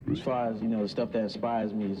As far as, the stuff that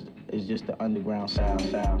inspires me is just the underground sound.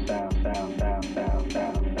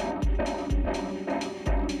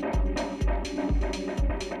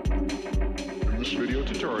 This video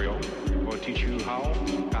tutorial will teach you how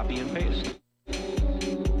to copy and paste.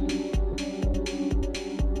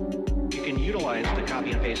 You can utilize the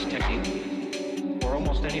copy and paste technique for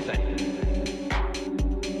almost anything.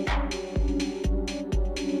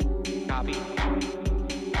 Copy,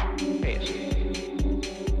 paste.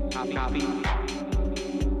 Copy,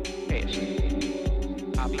 paste.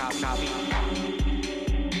 Copy, paste. Copy,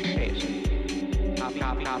 paste.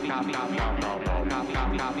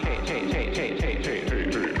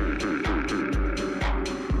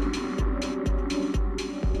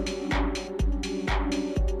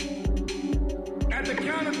 At the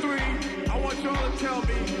count of three, I want y'all to tell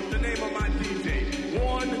me the name of my DJ.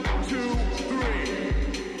 1, 2,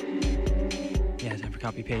 3. Yeah, time for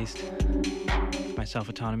copy paste. Myself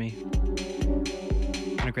autonomy.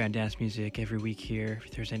 Underground dance music every week here, every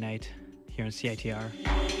Thursday night, here on CITR.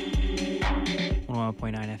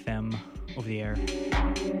 101.9 FM over the air.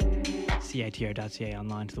 CITR.ca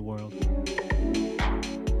online to the world.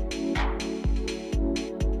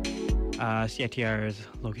 CITR is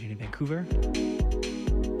located in Vancouver,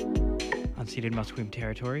 unceded Musqueam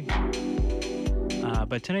territory.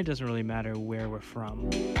 But tonight doesn't really matter where we're from,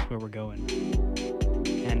 it's where we're going.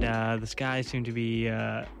 And the sky seemed to be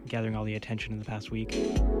gathering all the attention in the past week.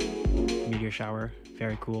 Meteor shower,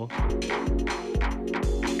 very cool.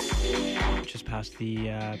 Just passed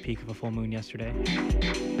the peak of a full moon yesterday.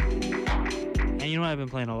 And you know what, I've been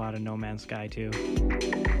playing a lot of No Man's Sky too.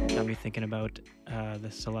 Got me thinking about the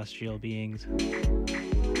celestial beings.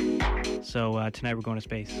 So tonight we're going to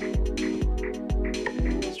space.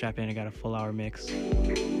 Strap in, I got a full hour mix.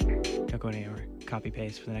 Don't go anywhere. Copy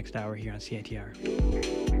paste for the next hour here on CITR.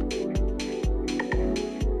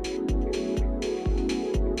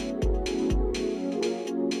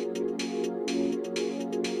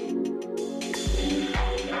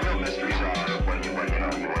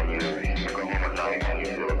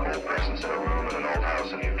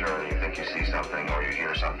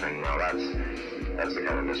 That's the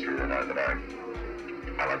kind of mystery that I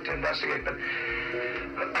like to investigate. But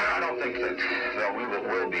I don't think that there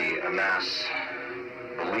will be a mass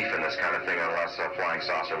belief in this kind of thing unless a flying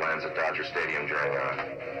saucer lands at Dodger Stadium during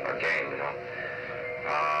a game.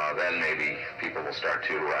 Then maybe people will start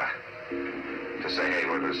to say, hey,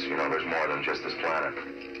 well, there's more than just this planet.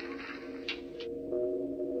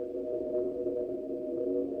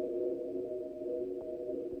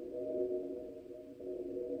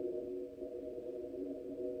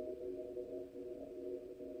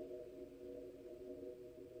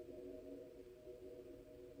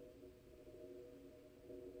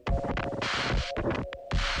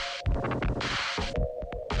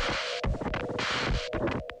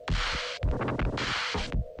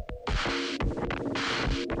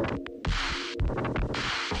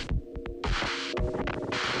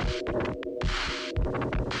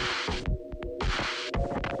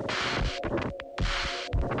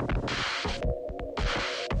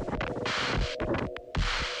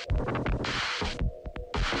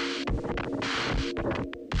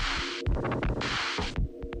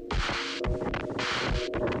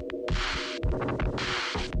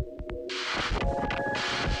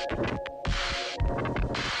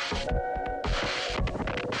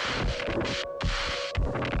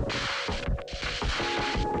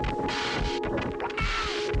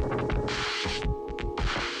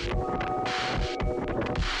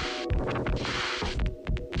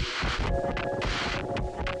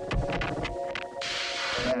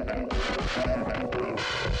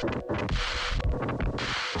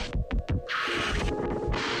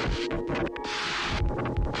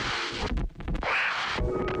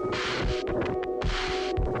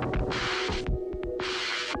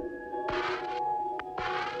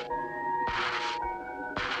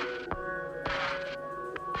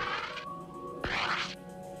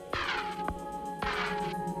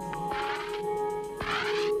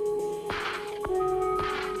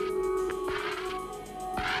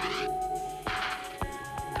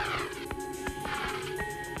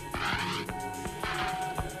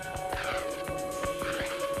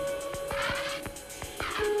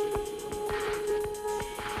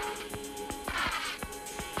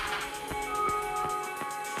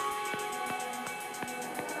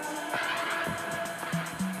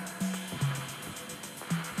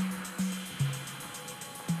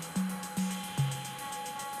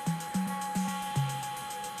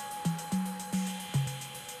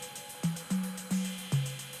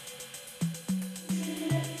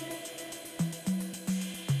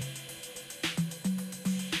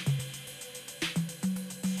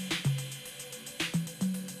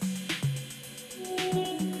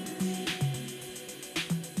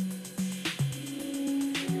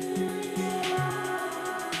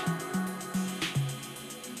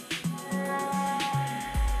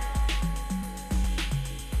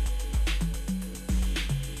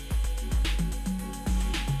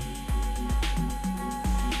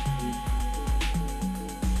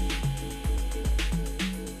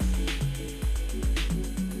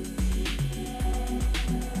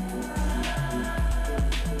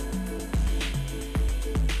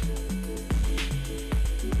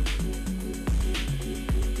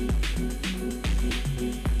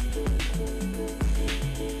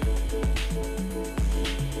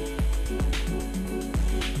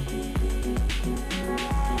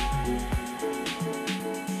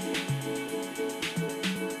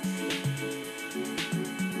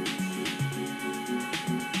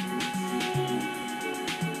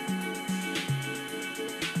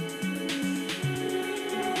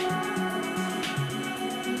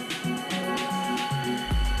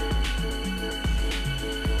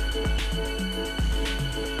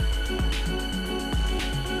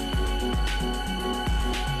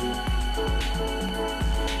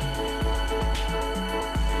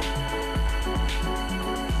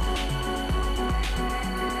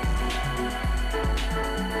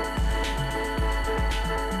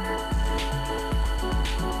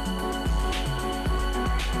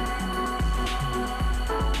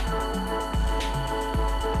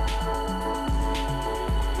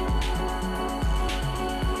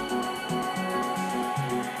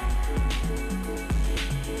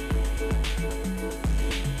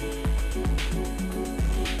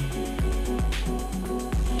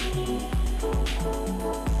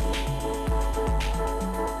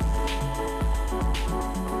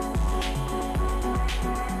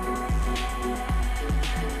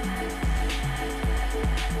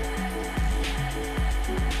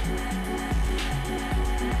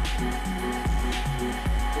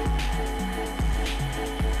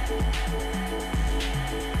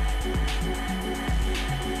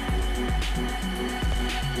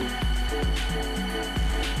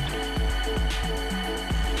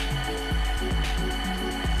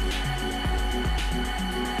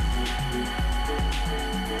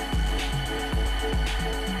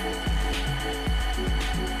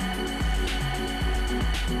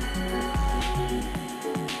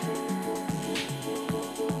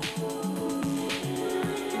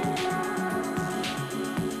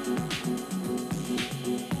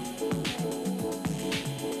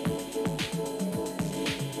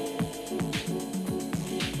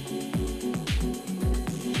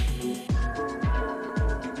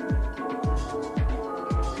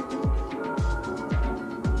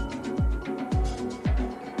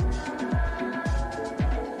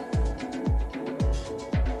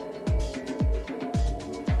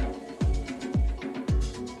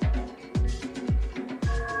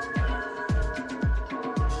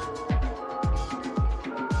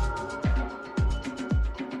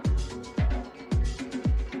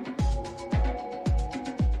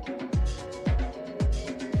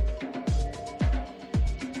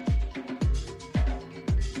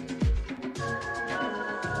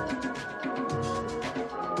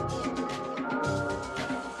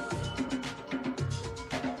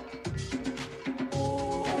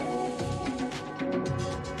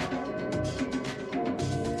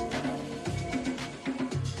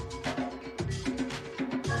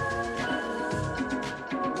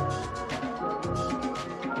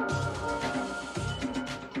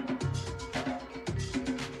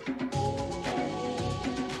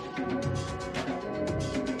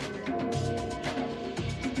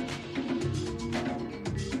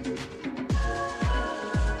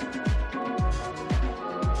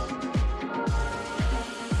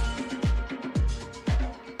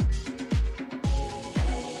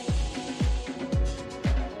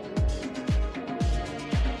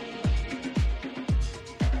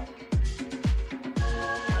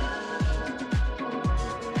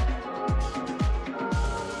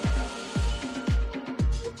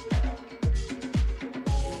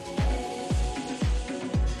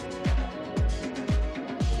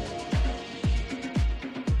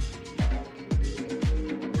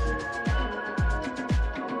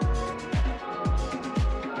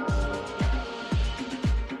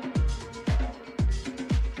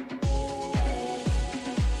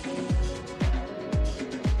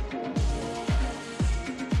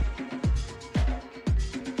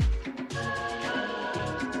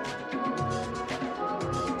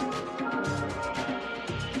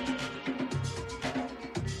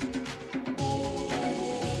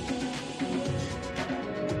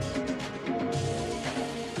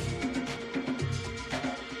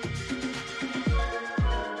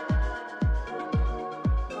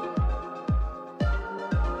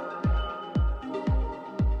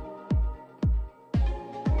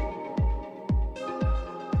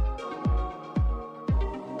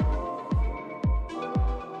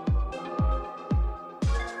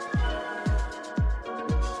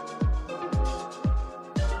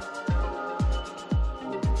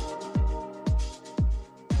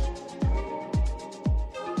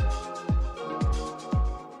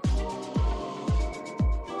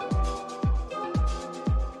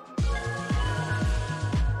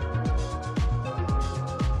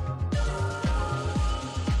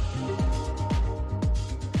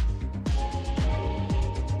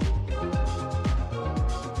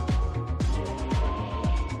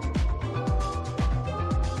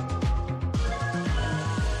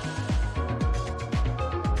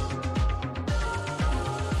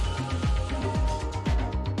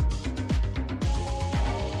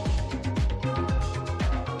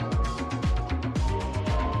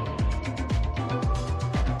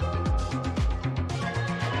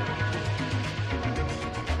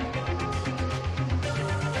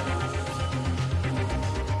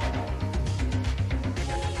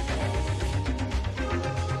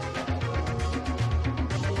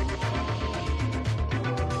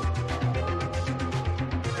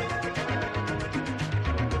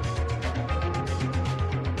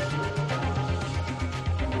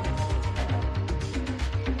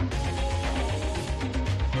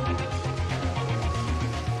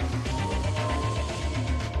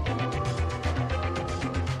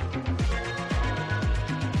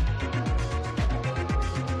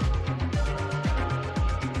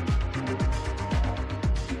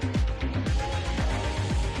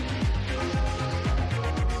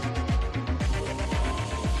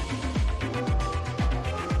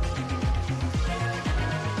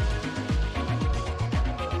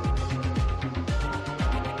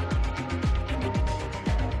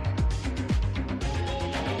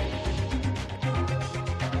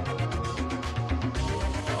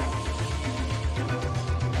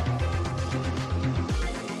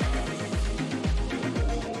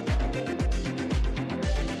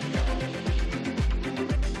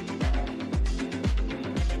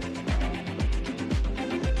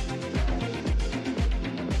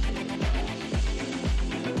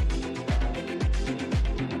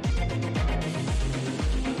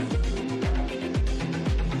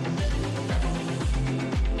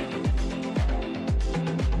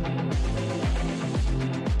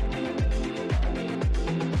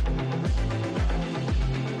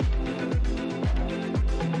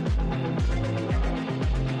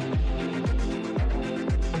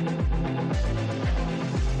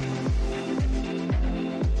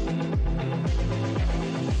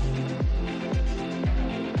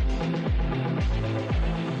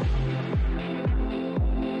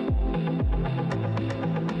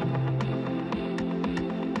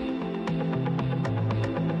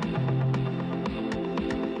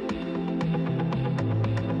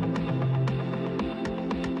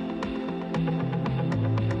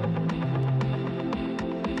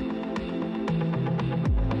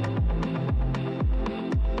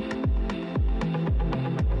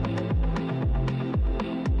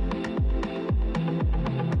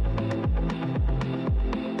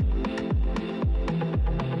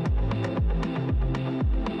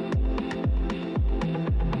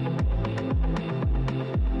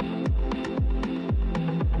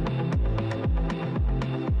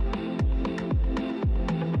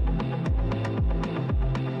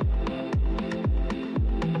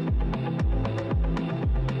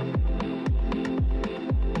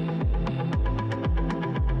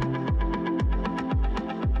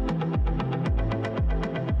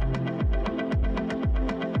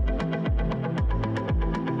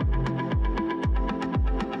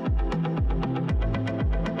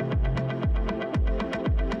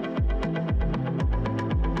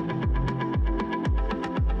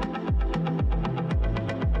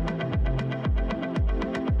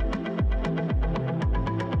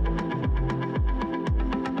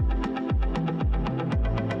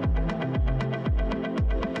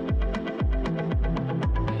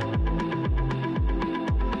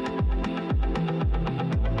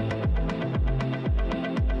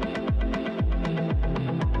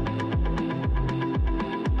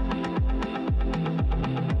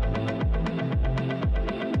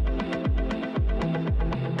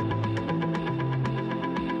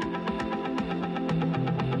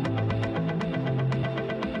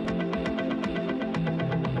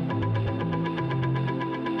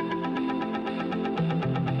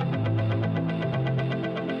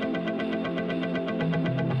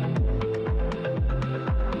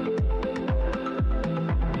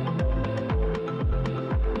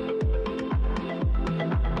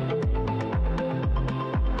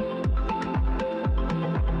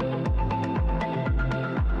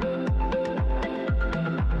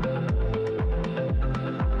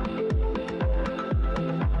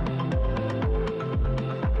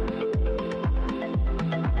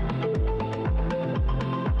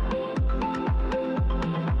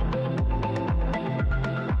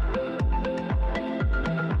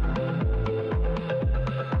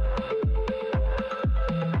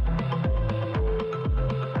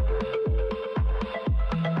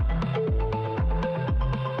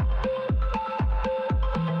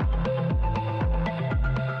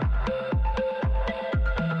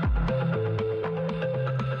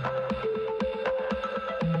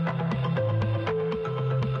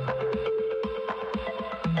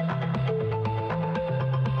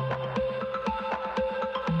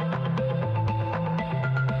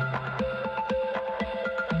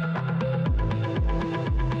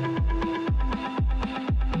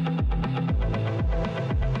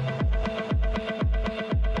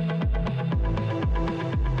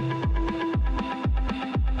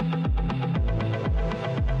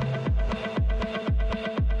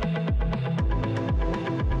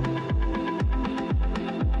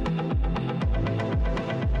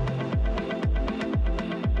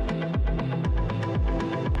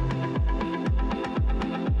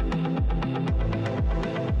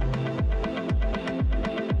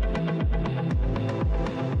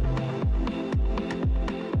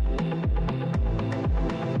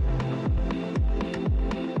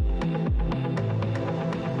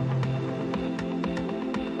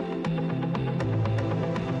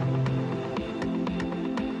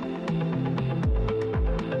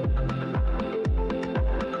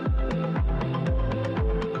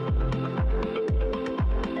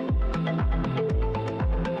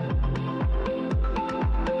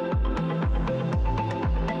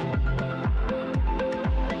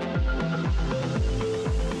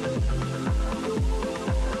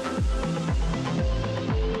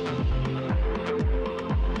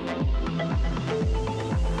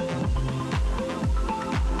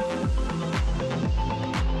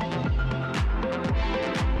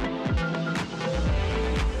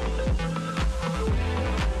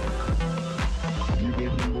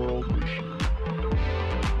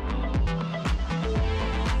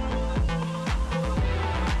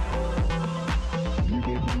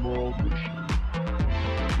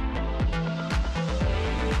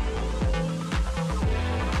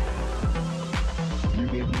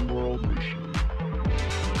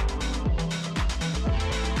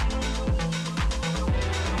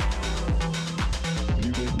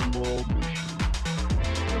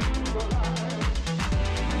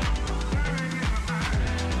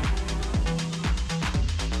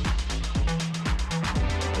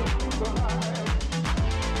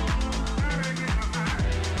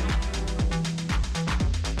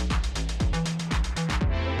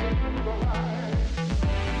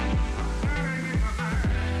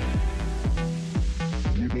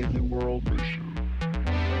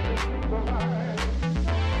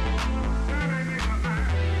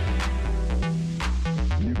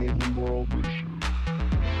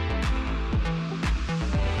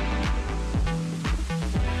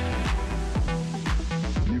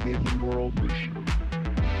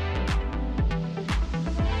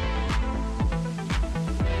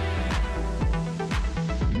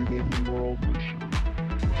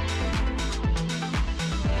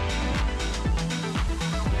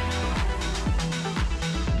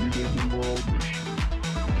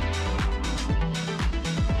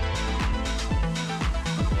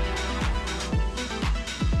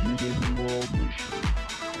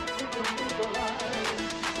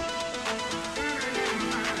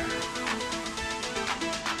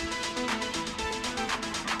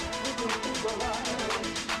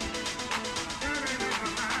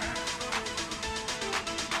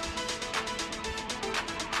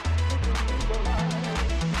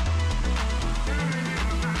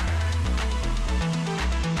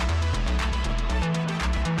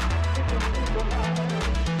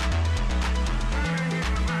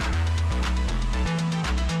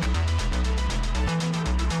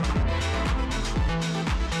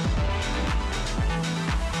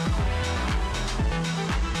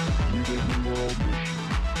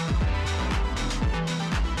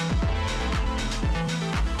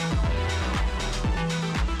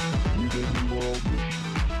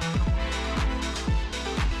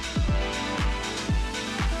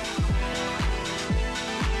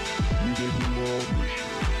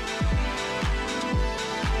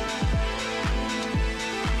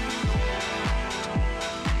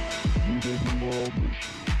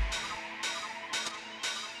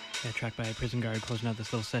 track by Prison Guard closing out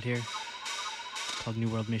this little set here called New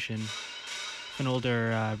World Mission. An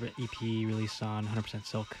older EP released on 100%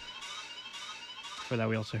 Silk. For that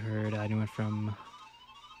we also heard a new one from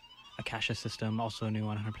Akasha System, also new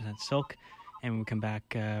on 100% Silk. And when we come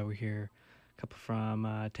back, we hear a couple from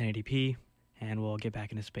 1080p, and we'll get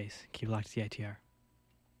back into space. Keep it locked to CITR.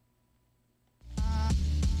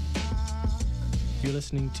 You're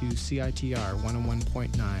listening to CITR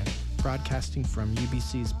 101.9, broadcasting from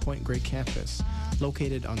UBC's Point Grey campus,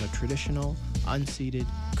 located on the traditional, unceded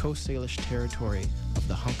Coast Salish territory of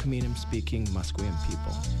the Hunkaminam-speaking Musqueam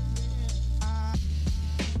people.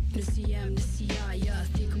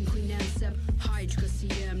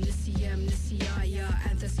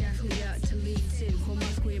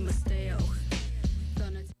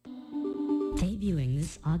 Debuting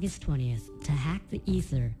this August 20th, To Hack the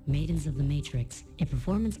Ether, Maidens of the Matrix, a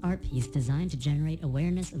performance art piece designed to generate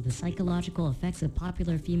awareness of the psychological effects of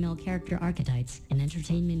popular female character archetypes in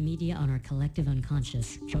entertainment media on our collective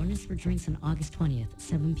unconscious. Join us for drinks on August 20th,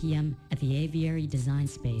 7 p.m. at the Aviary Design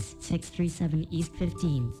Space, 637 East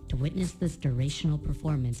 15th, to witness this durational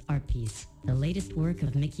performance art piece. The latest work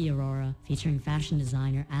of Mickey Aurora, featuring fashion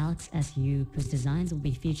designer Alex S.U., whose designs will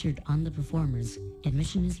be featured on the performers.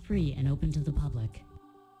 Admission is free and open to the public.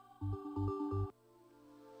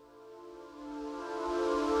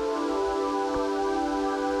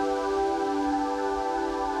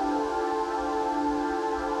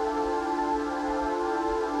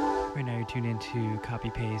 Right now you're tuned into Copy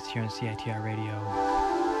Paste here on CITR Radio.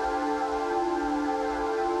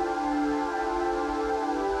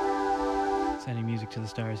 Sending music to the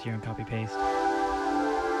stars here on Copy Paste.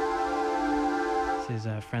 This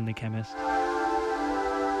is Friendly Chemist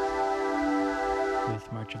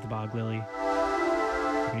with March of the Bog Lily.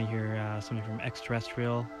 We're going to hear something from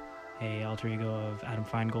Extraterrestrial, a alter ego of Adam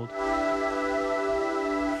Feingold.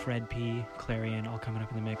 Fred P, Clarion, all coming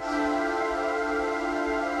up in the mix.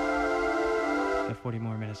 Got 40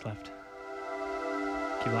 more minutes left.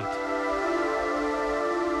 Keep locked.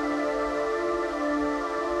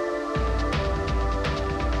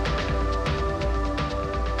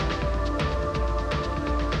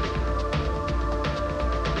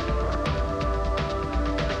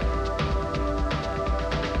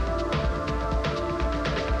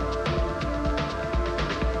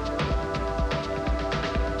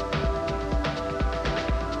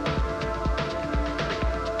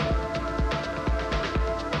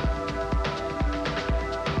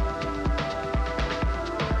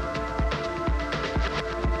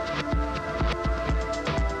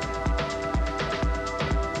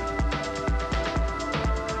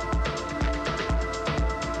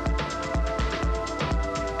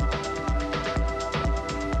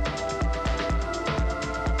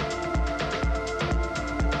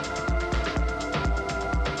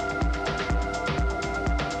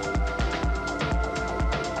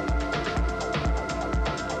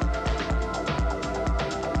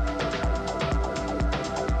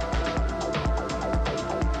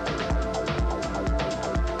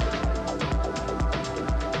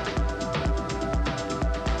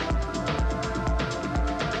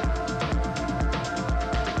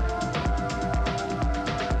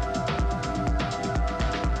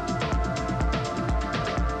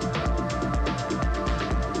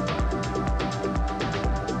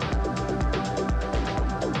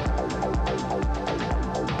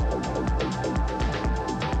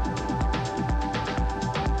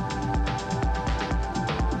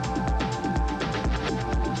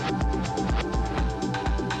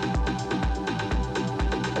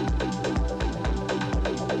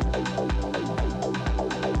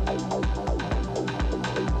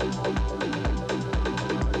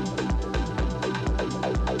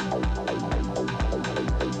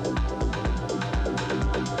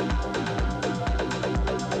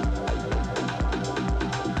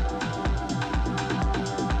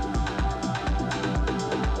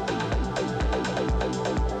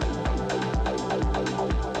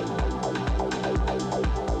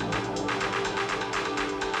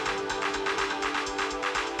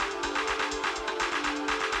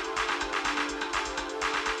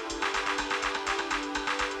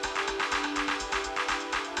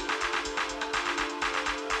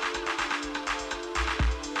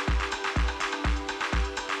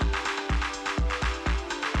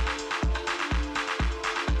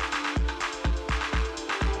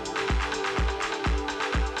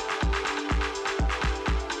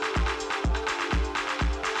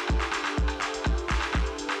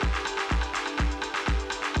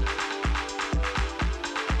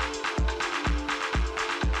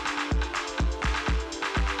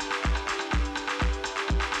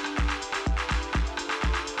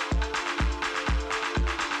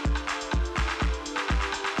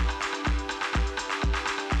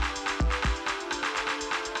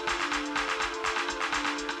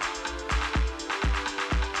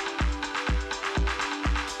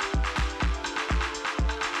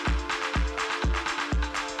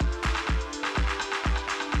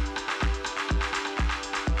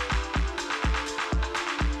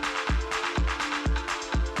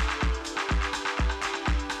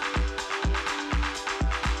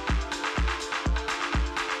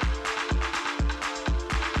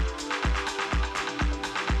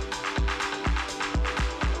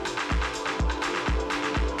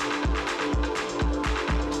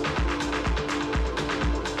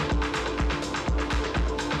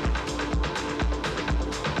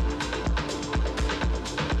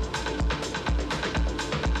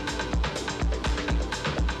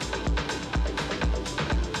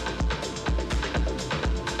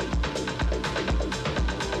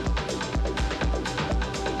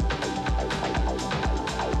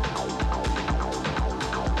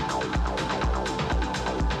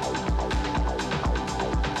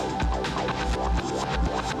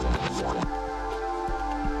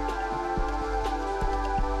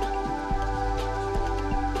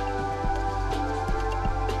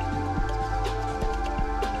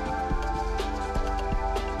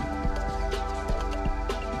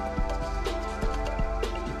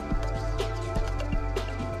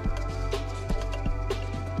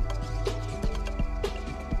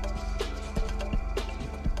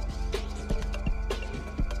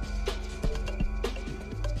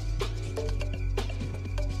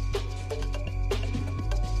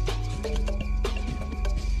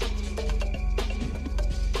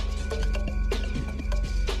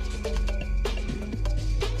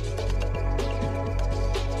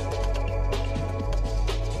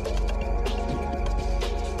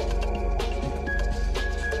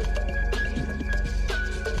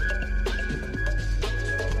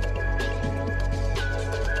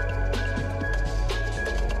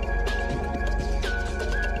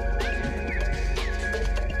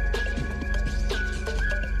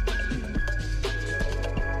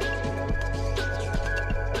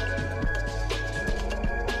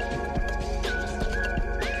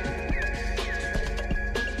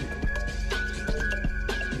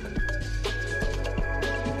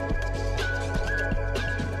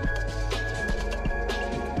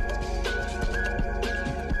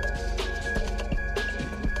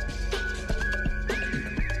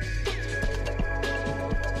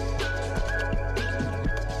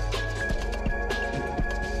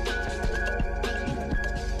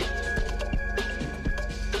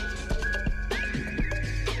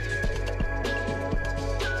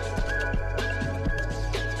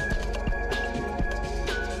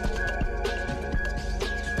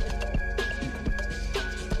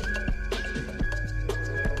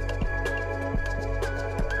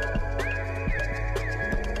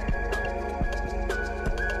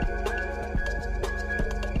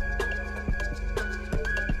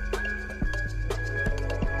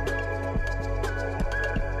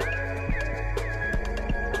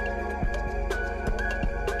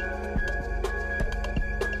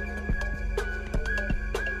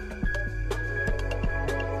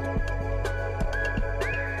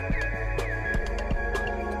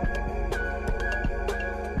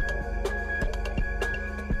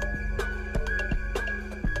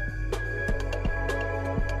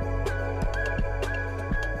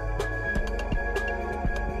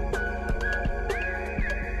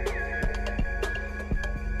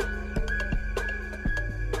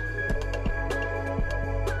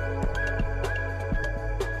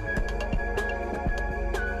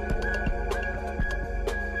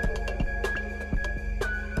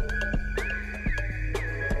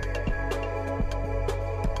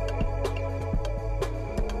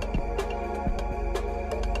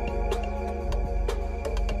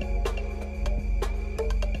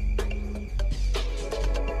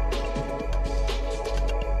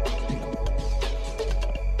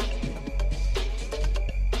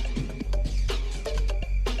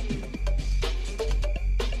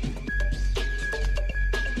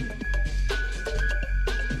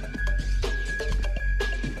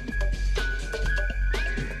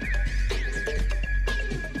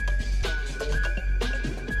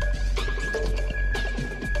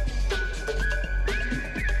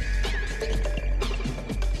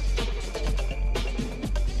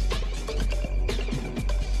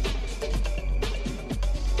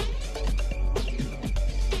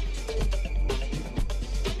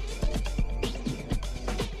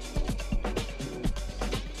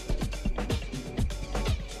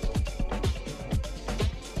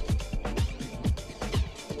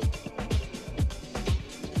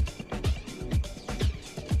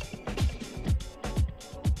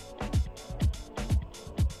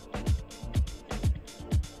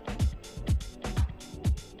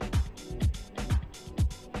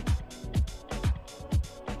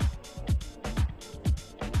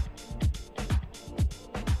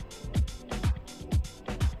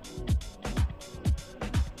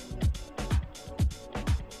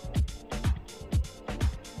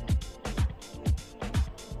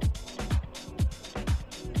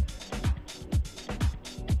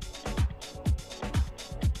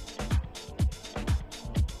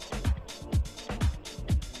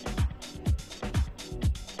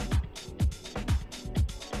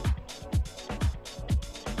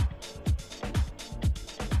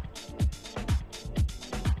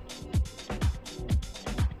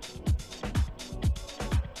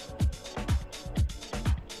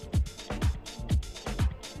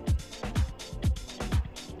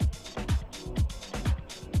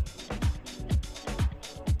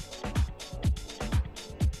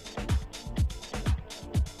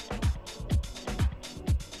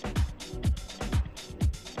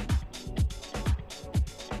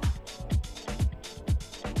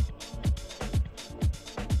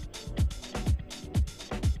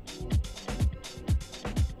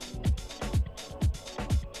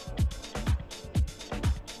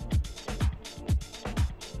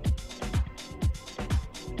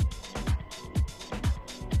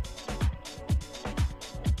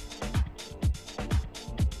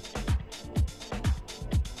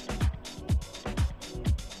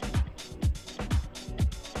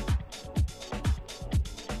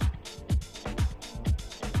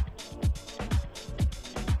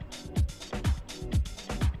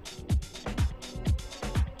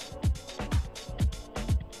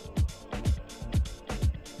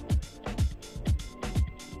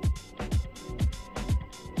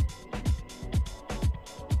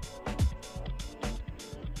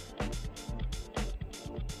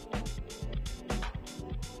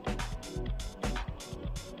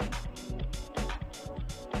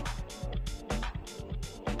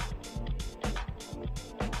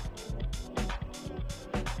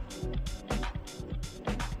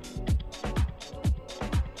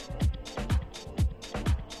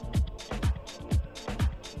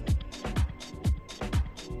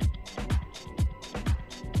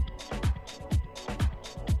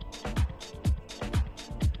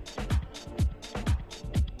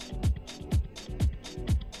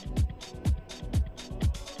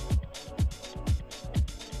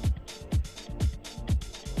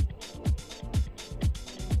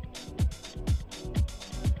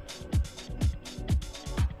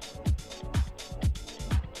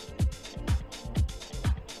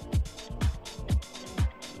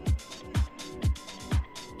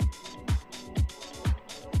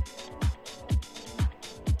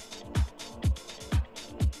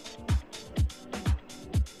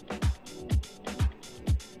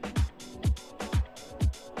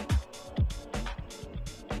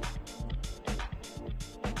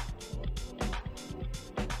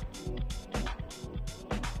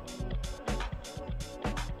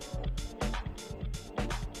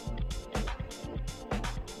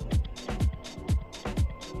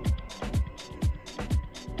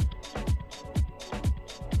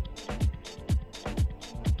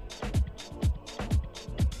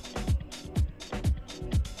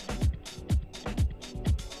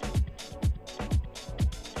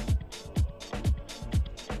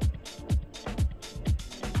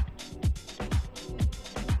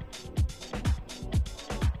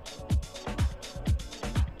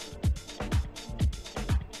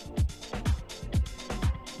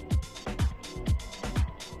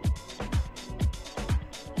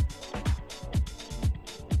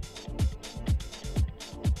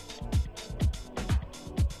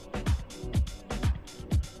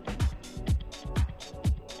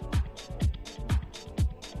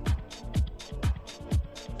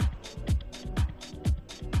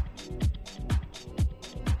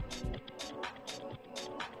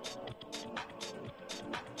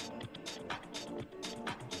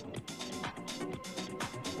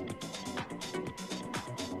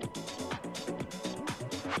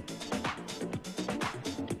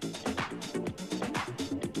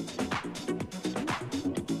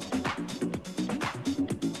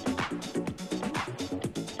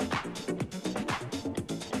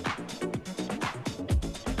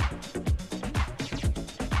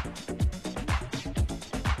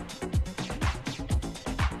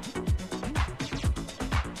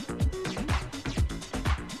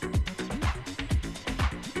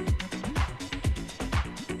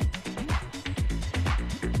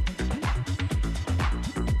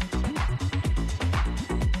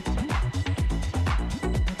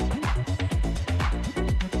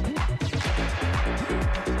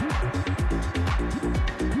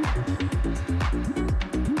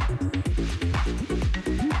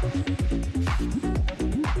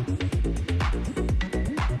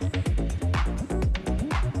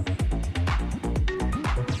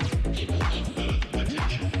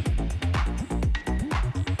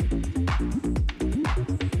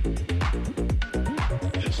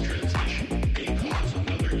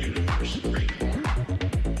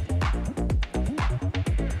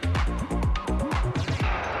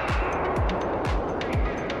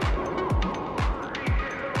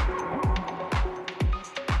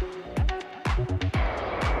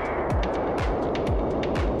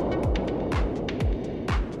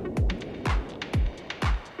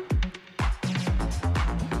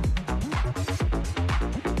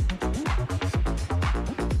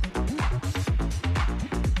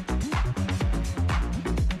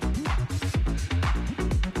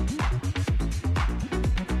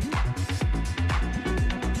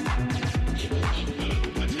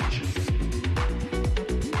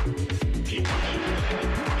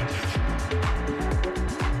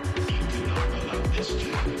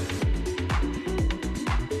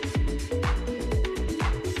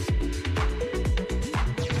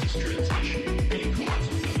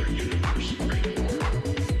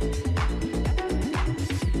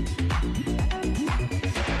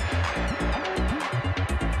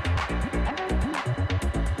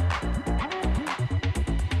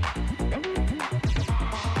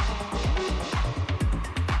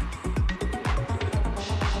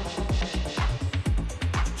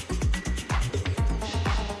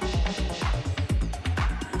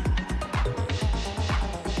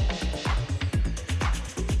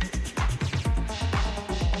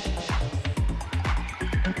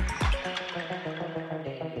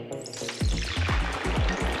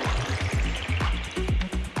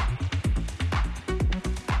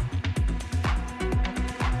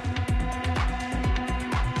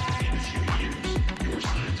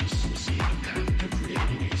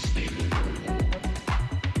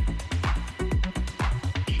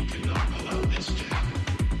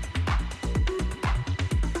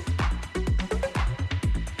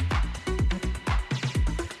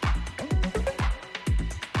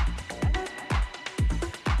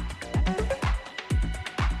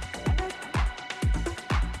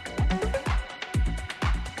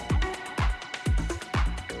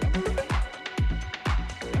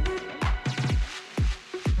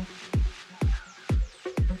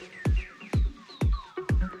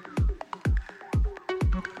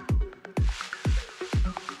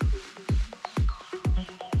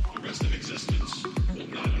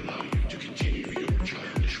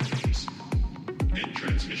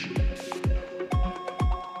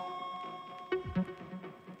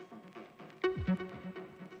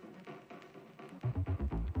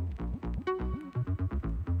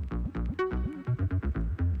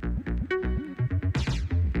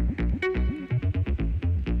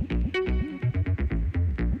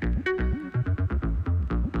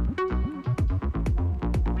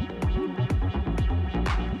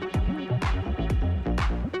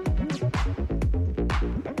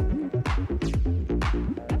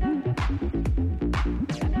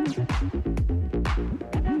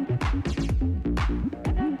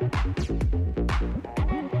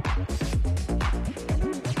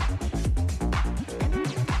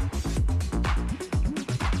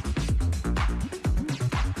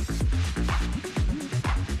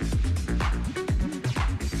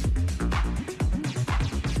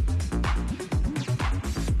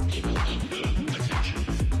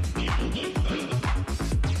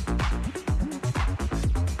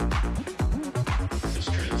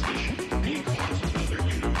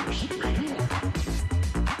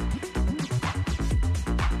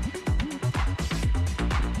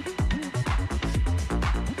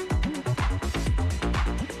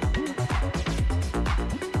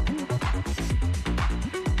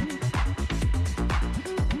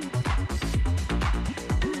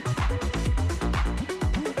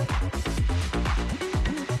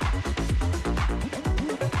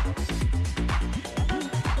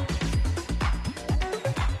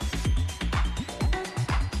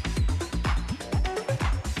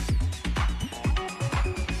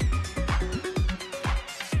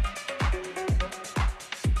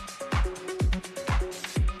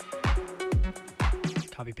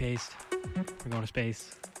 Copy paste. We're going to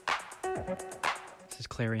space. This is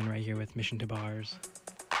Clarion right here with Mission to Bars.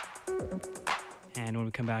 And when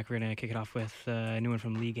we come back, we're going to kick it off with a new one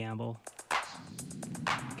from Lee Gamble.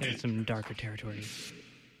 Get into some darker territory.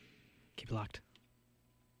 Keep it locked.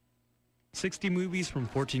 60 movies from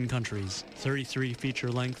 14 countries, 33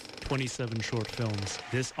 feature-length, 27 short films.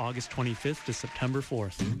 This August 25th to September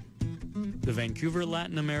 4th. The Vancouver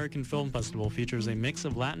Latin American Film Festival features a mix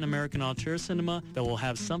of Latin American auteur cinema that will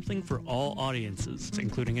have something for all audiences,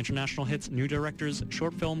 including international hits, new directors,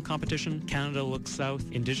 short film competition, Canada Looks South,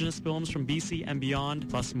 Indigenous films from BC and beyond,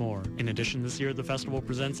 plus more. In addition, this year the festival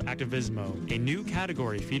presents Activismo, a new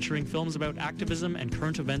category featuring films about activism and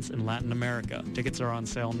current events in Latin America. Tickets are on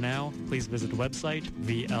sale now. Please visit the website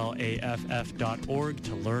vlaff.org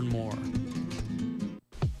to learn more.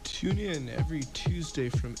 Tune in every Tuesday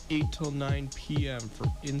from 8 till 9 p.m. for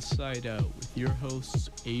Inside Out with your hosts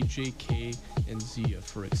AJK and Zia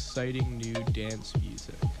for exciting new dance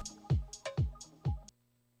music.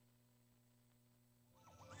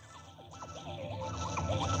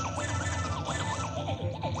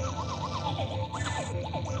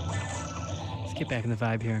 Let's get back in the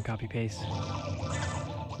vibe here and copy paste.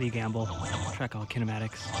 Lee Gamble, track called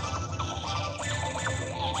Kinematics.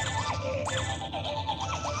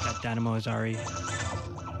 Got Dynamo Azari,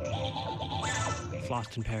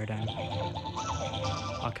 Floston Paradigm,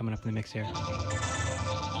 all coming up in the mix here.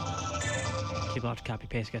 Keep locked, copy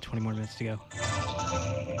paste, got 20 more minutes to go.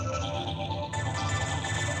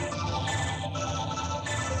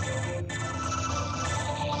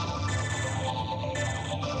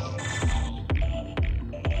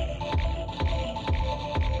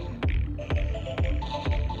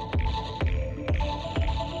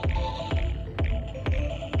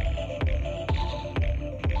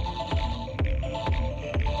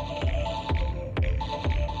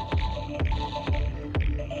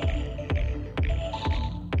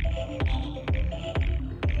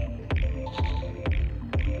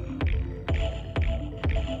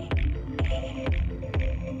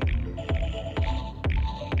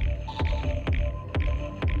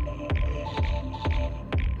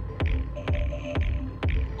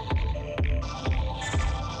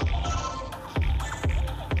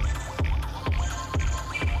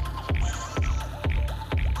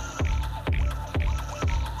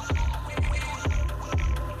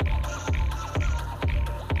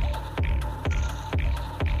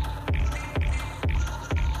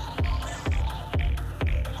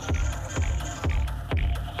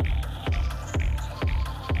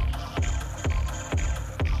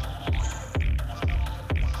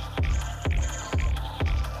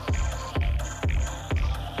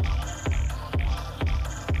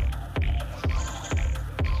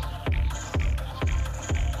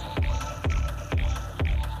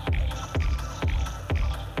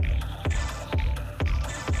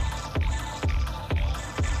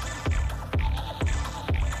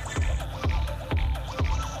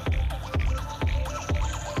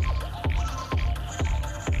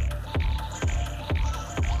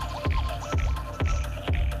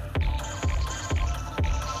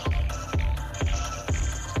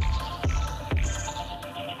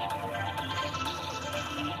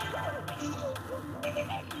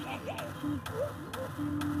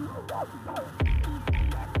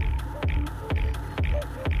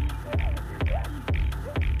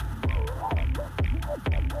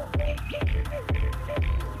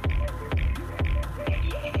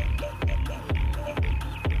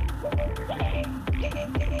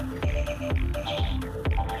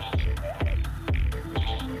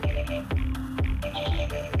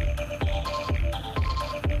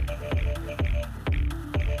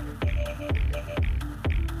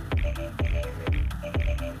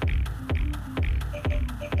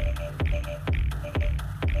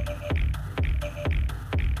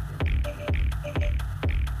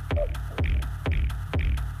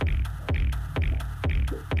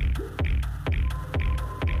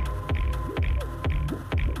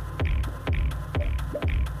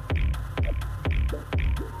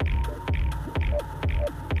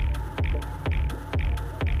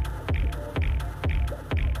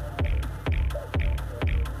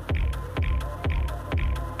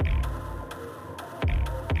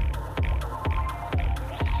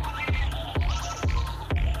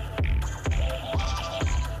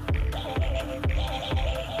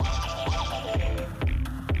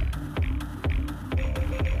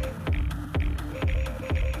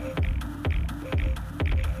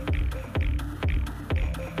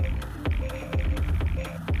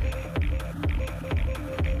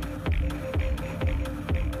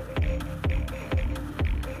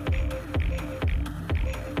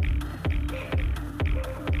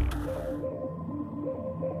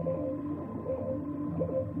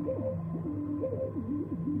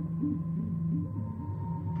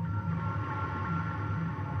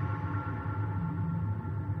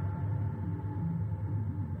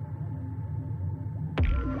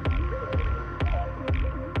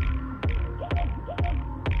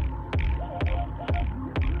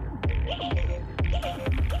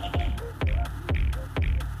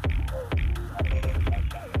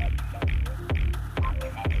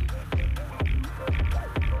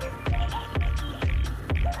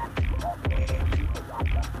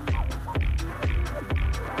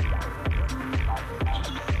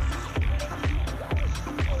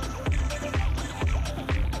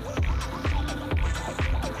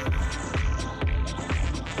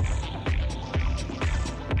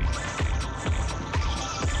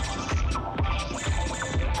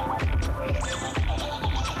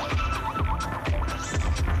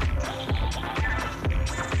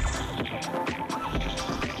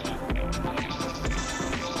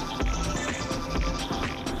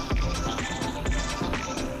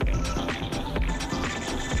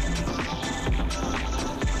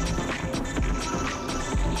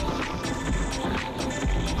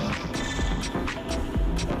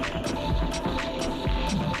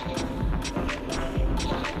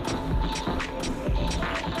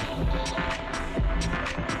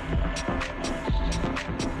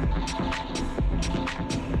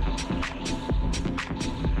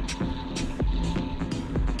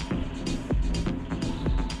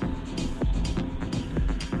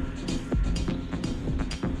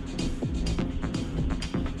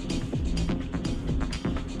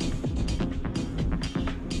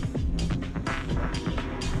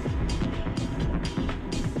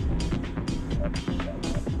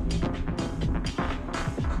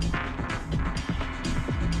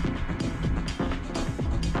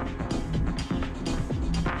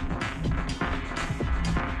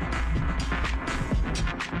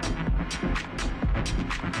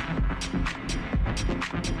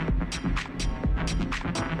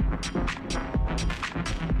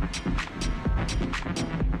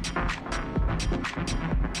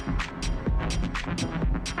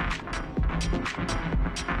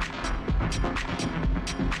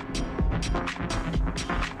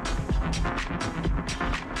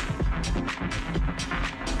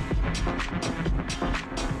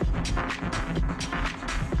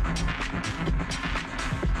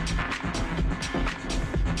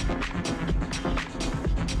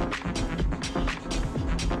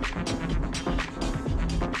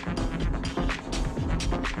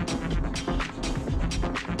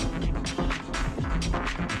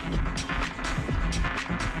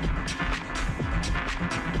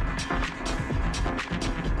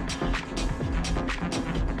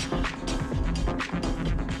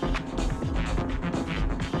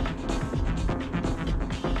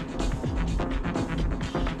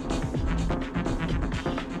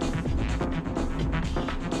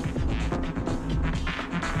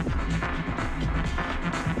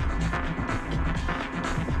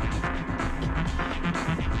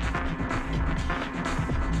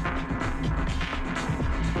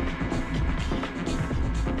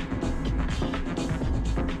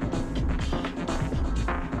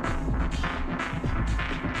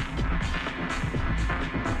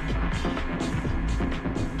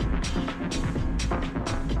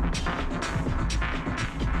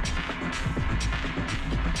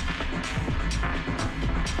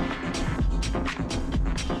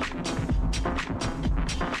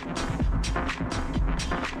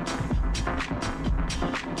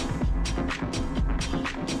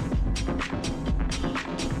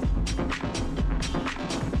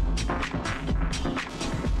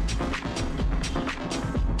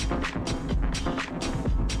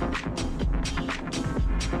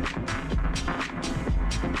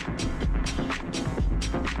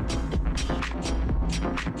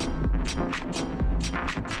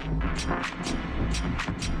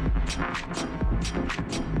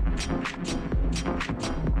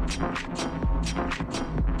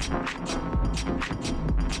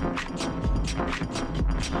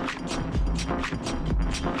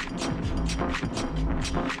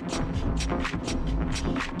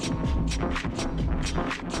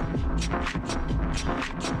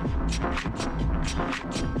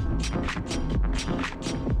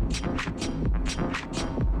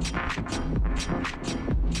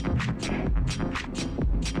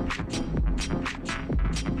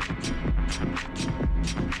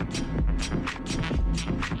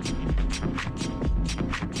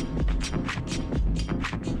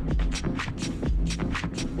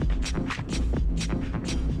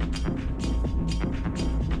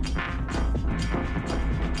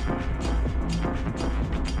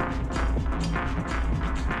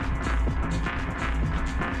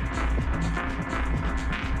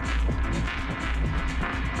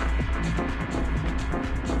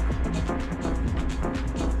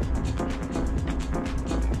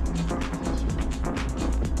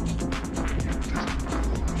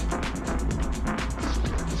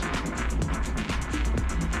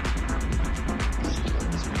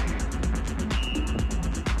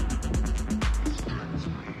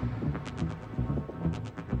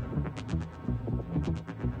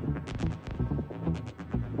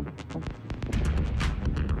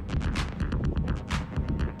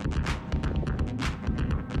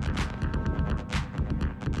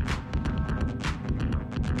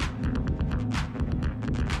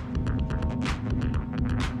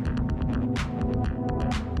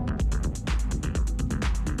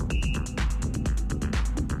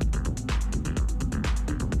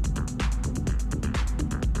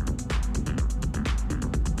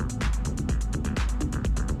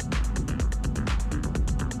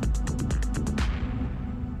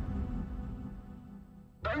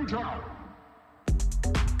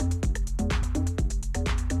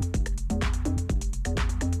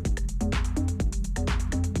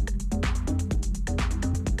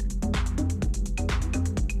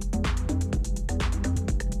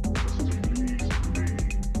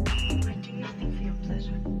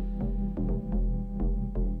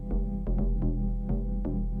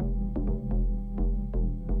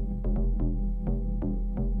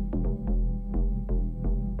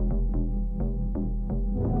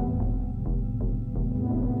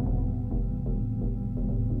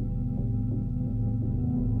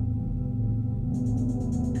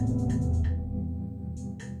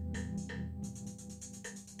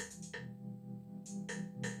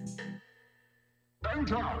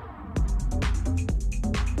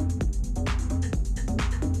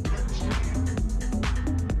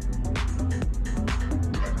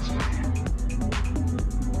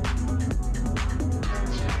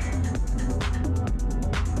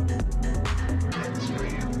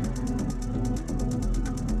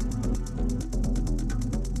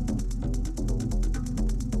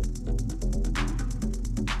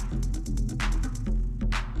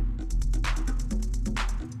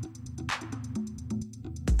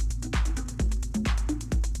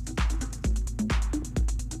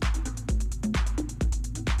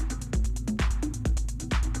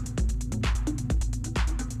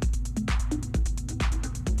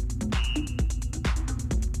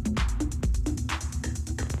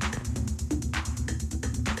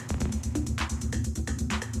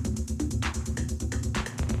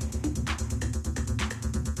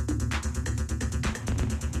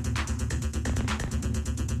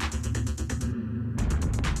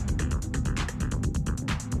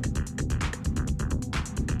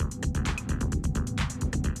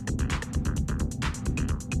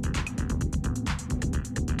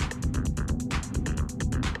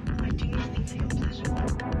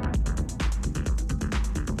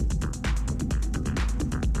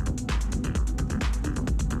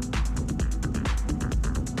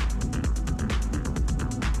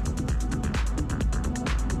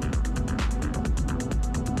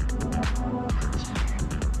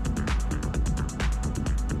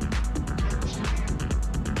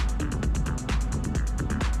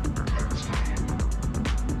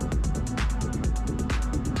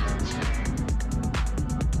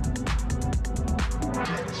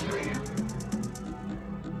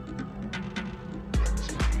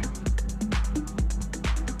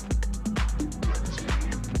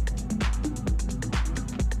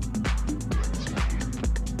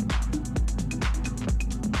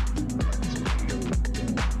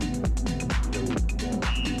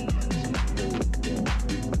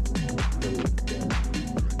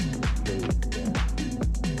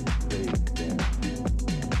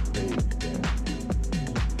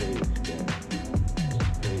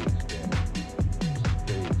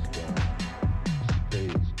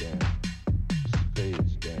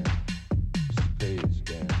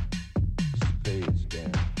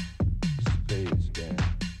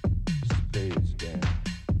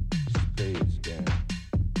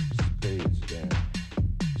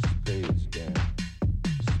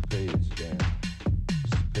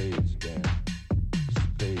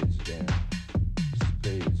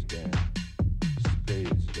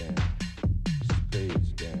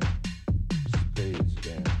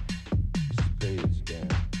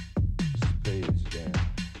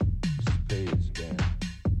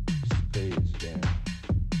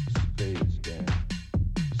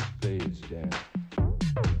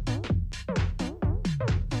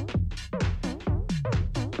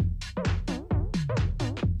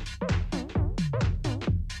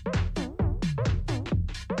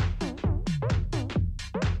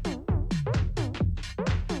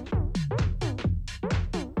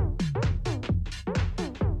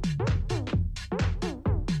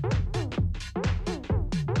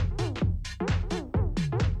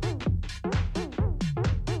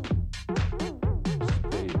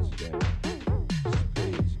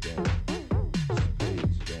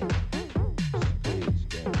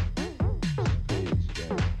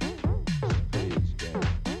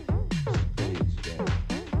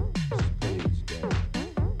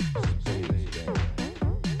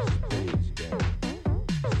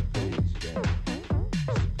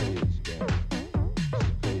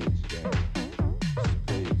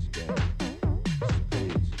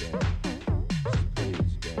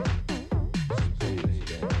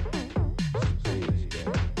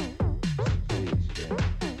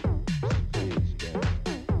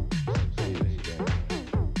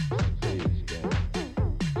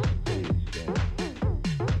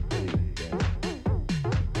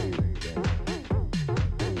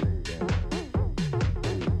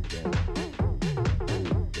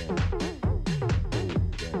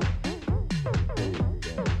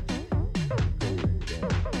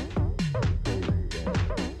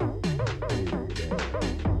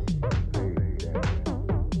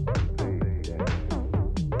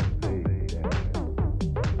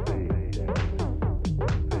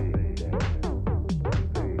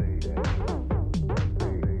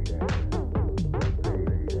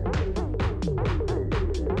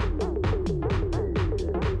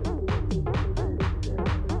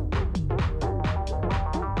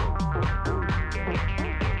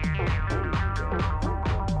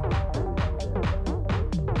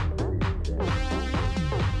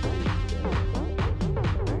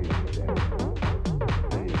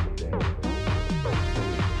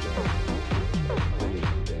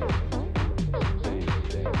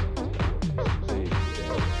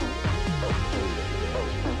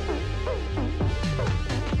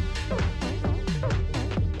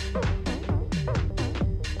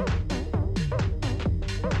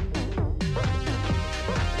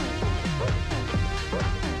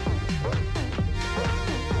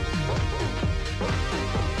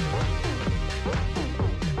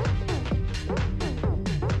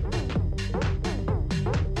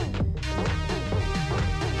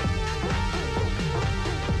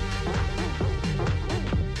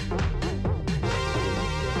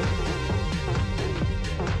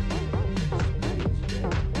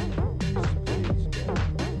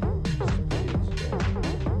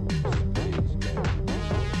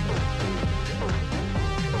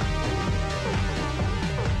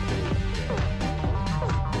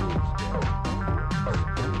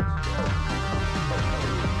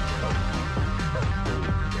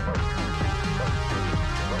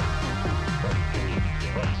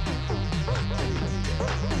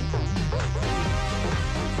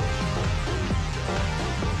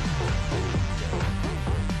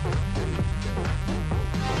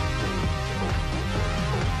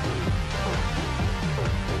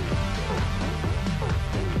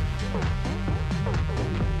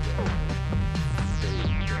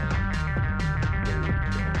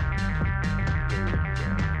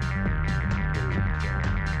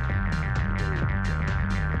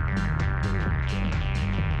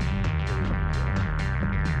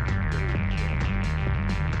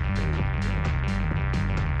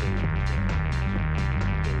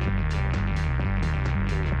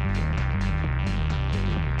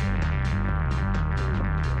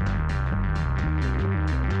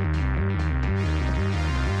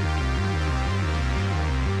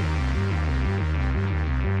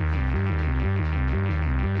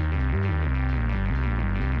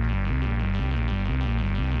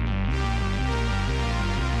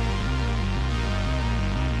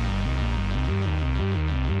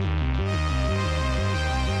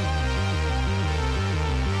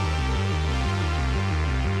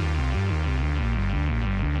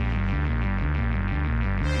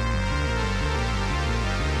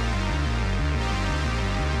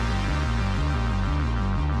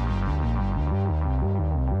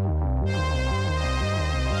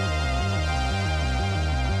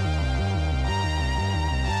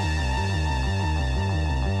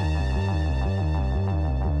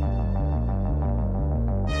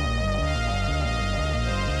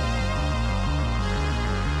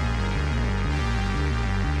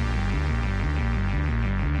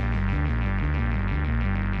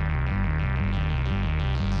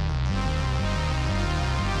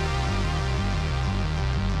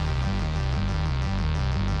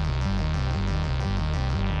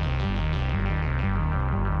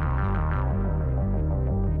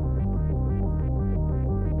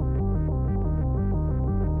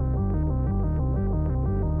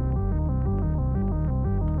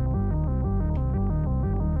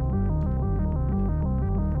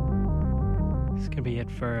 Gonna be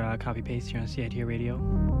it for Copy Paste here on CITR Radio.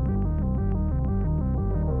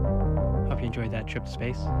 Hope you enjoyed that trip to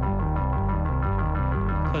space.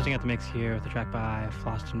 Closing out the mix here with a track by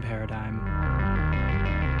Floston Paradigm,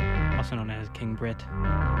 also known as King Brit,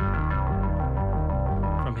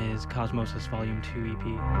 from his Cosmosis Volume 2 EP.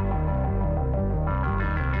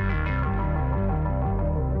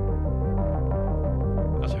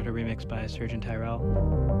 Also heard a remix by Surgeon Tyrell,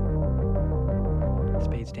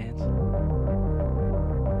 Spades Dance.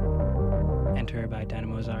 Enter by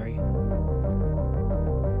Dynamo Zari.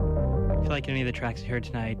 If you like any of the tracks you heard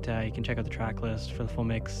tonight, you can check out the track list for the full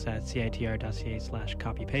mix at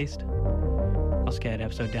citr.ca/copypaste. Also get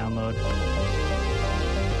episode download,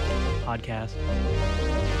 podcast,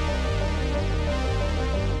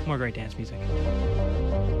 more great dance music.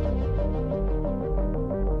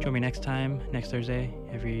 Join me next time, next Thursday,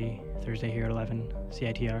 every Thursday here at 11,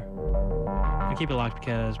 CITR. And keep it locked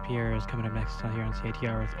because Pierre is coming up next here on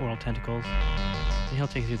CITR with Oral Tentacles, and he'll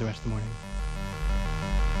take you through the rest of the morning.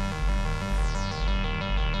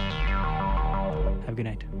 Have a good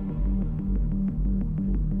night.